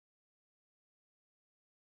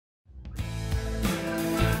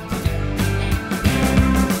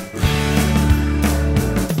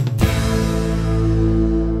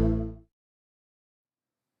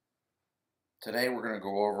Today we're going to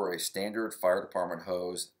go over a standard fire department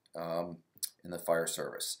hose in the fire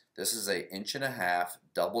service. This is a 1.5"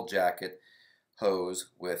 double jacket hose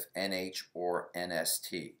with NH or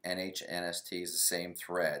NST. NH and NST is the same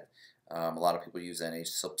thread. A lot of people use NH,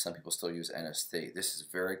 some people still use NST. This is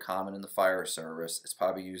very common in the fire service. It's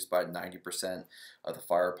probably used by 90% of the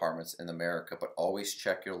fire departments in America, but always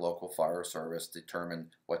check your local fire service to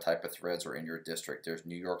determine what type of threads are in your district. There's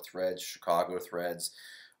New York threads, Chicago threads,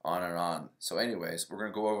 on and on. So anyways, we're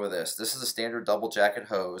going to go over this. This is a standard double jacket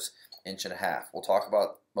hose, 1.5". We'll talk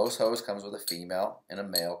about most hose comes with a female and a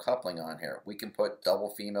male coupling on here. We can put double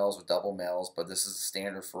females with double males, but this is the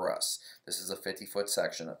standard for us. This is a 50-foot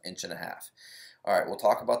section of 1.5". Alright, we'll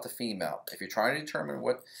talk about the female. If you're trying to determine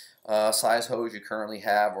what size hose you currently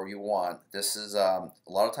have or you want, this is a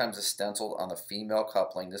lot of times it's stenciled on the female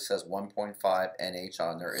coupling. This says 1.5 NH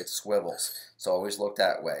on there. It swivels, so always look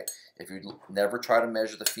that way. If you never try to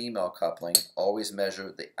measure the female coupling, always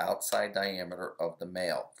measure the outside diameter of the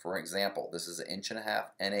male. For example, this is an 1.5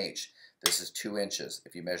 NH. This is 2 inches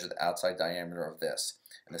if you measure the outside diameter of this.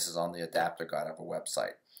 And this is on the adapter guide of a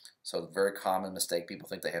website. So the very common mistake, people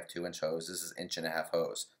think they have 2-inch hose. This is 1.5"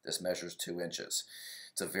 hose. This measures 2 inches.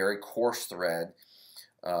 It's a very coarse thread,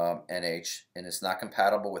 NH, and it's not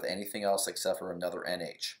compatible with anything else except for another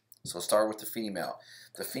NH. So we'll start with the female.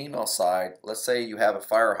 The female side, let's say you have a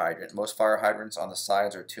fire hydrant. Most fire hydrants on the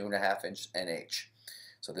sides are 2.5" NH.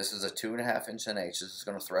 So this is a 2.5" NH. This is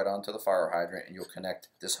going to thread onto the fire hydrant, and you'll connect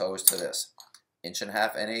this hose to this.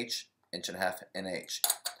 1.5" NH, 1.5" NH.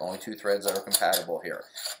 Only 2 threads that are compatible here.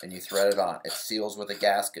 And you thread it on. It seals with a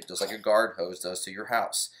gasket, just like a guard hose does to your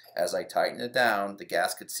house. As I tighten it down, the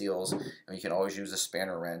gasket seals, and you can always use a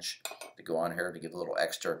spanner wrench to go on here to give a little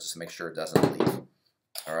extra, just to make sure it doesn't leak.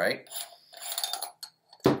 Alright?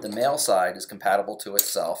 The male side is compatible to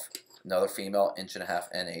itself, another female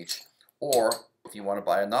 1.5" NH. Or, if you want to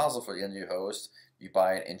buy a nozzle for the end of your hose, you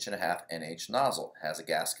buy an 1.5" NH nozzle. It has a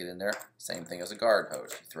gasket in there, same thing as a guard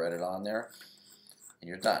hose. You thread it on there, and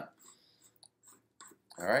you're done.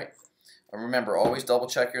 Alright? And remember, always double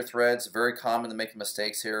check your threads. Very common to make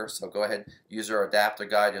mistakes here, so go ahead, use our adapter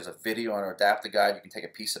guide. There's a video on our adapter guide. You can take a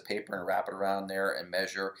piece of paper and wrap it around there and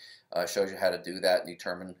measure. Shows you how to do that and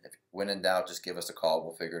determine. If when in doubt, just give us a call.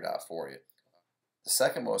 We'll figure it out for you. The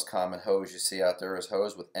second most common hose you see out there is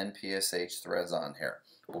hose with NPSH threads on here.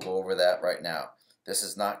 We'll go over that right now. This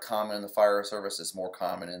is not common in the fire service. It's more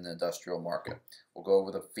common in the industrial market. We'll go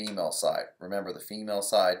over the female side. Remember, the female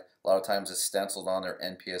side, a lot of times it's stenciled on their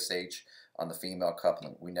NPSH on the female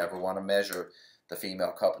coupling. We never want to measure the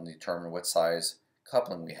female coupling to determine what size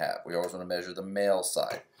coupling we have. We always want to measure the male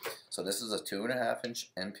side. So this is a 2.5"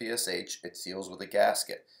 NPSH. It seals with a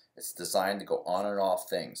gasket. It's designed to go on and off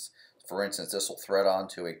things. For instance, this will thread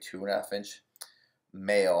onto a 2.5"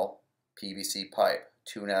 male PVC pipe,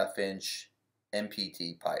 2.5"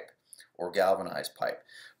 NPT pipe, or galvanized pipe.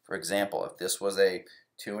 For example, if this was a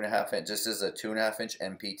 2.5", this is a 2.5"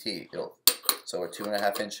 NPT. So a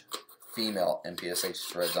 2.5" female NPSH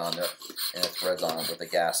threads on there, and it threads on with a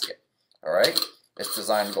gasket. All right, it's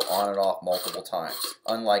designed to go on and off multiple times.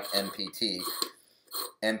 Unlike NPT,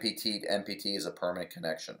 NPT to NPT is a permanent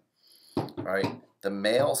connection. All right, the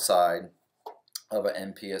male side of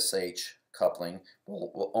an NPSH coupling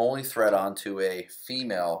will only thread onto a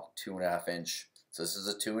female 2.5". So this is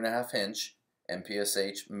a 2.5"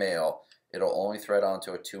 NPSH male. It'll only thread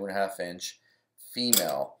onto a 2.5"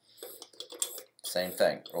 female. Same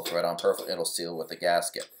thing. It'll thread on perfectly. It'll seal with the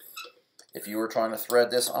gasket. If you were trying to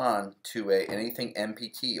thread this on to anything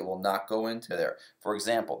NPT, it will not go into there. For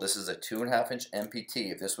example, this is a 2.5"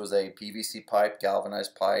 NPT. If this was a PVC pipe,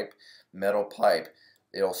 galvanized pipe, metal pipe,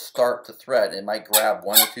 it'll start to thread. It might grab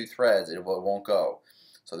 1 or 2 threads. It won't go.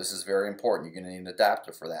 So this is very important. You're going to need an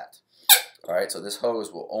adapter for that. Alright, so this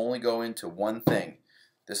hose will only go into one thing.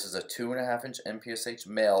 This is a 2.5" NPSH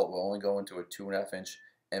male. Will only go into a 2.5"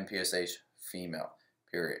 NPSH female.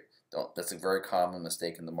 Period. That's a very common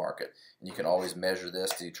mistake in the market. And you can always measure this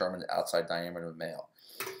to determine the outside diameter of the male.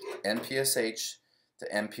 NPSH to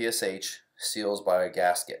NPSH seals by a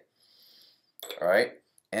gasket. Alright?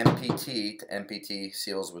 NPT to NPT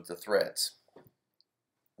seals with the threads.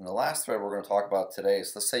 And the last thread we're going to talk about today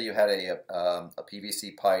is, let's say you had a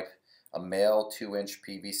PVC pipe, a male 2-inch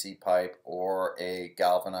PVC pipe, or a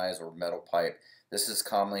galvanized or metal pipe. This is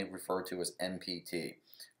commonly referred to as NPT.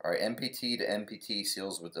 Alright, NPT to NPT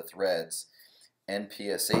seals with the threads.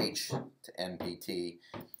 NPSH to NPT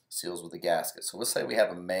seals with the gasket. So let's say we have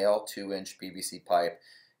a male 2-inch PVC pipe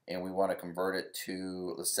and we want to convert it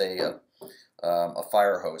to, let's say, a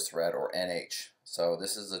fire hose thread, or NH. So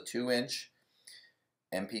this is a 2-inch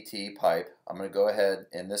NPT pipe. I'm going to go ahead,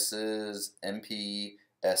 and this is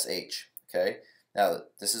NPSH. Okay. Now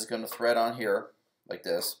this is going to thread on here like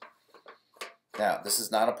this. Now this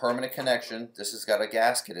is not a permanent connection. This has got a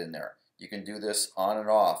gasket in there. You can do this on and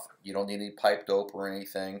off. You don't need any pipe dope or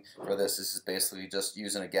anything for this. This is basically just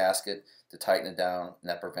using a gasket to tighten it down, and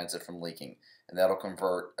that prevents it from leaking. And that'll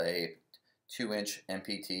convert a 2-inch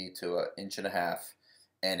NPT to an 1.5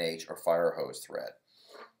 NH or fire hose thread.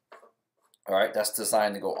 Alright, that's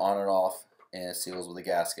designed to go on and off, and it seals with a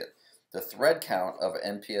gasket. The thread count of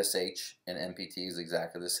NPSH and NPT is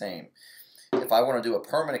exactly the same. If I want to do a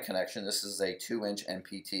permanent connection, this is a 2-inch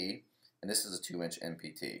NPT, and this is a 2-inch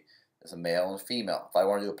NPT. There's a male and female. If I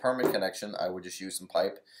want to do a permanent connection, I would just use some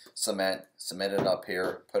pipe, cement it up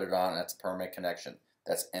here, put it on, and that's a permanent connection.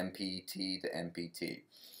 That's NPT to NPT.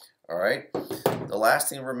 Alright, the last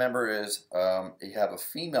thing to remember is you have a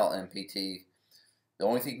female NPT. The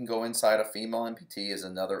only thing you can go inside a female NPT is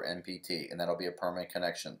another NPT, and that'll be a permanent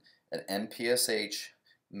connection. An NPSH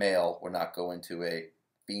male would not go into a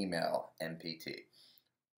female NPT.